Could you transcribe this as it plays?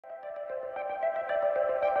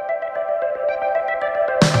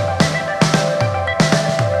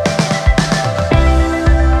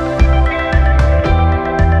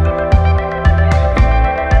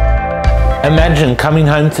Imagine coming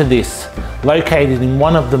home to this, located in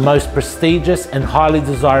one of the most prestigious and highly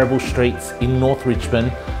desirable streets in North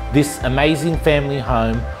Richmond. This amazing family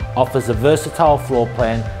home offers a versatile floor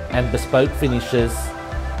plan and bespoke finishes.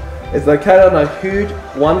 It's located on a huge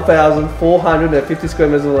 1,450 square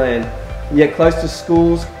metres of land, yet close to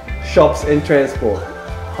schools, shops and transport.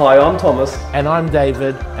 Hi, I'm Thomas. And I'm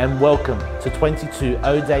David, and welcome to 22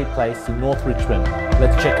 O'Day Place in North Richmond.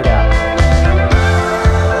 Let's check it out.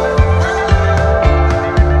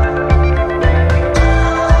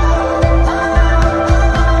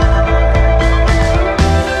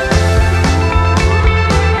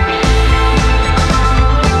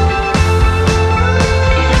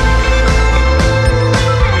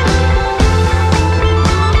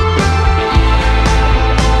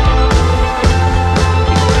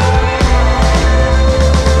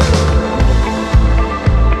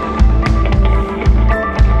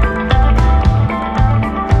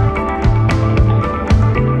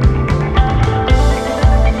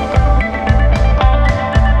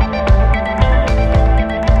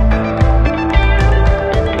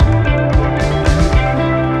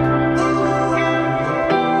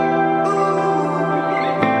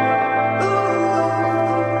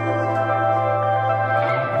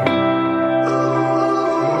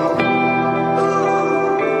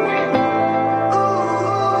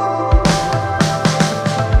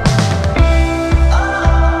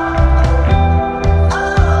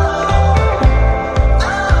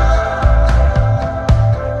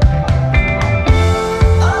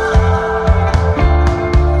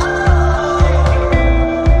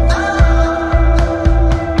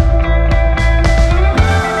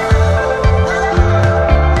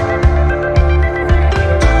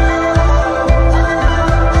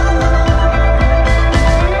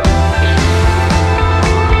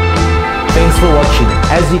 Thanks for watching.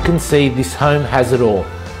 As you can see, this home has it all.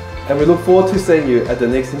 And we look forward to seeing you at the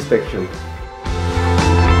next inspection.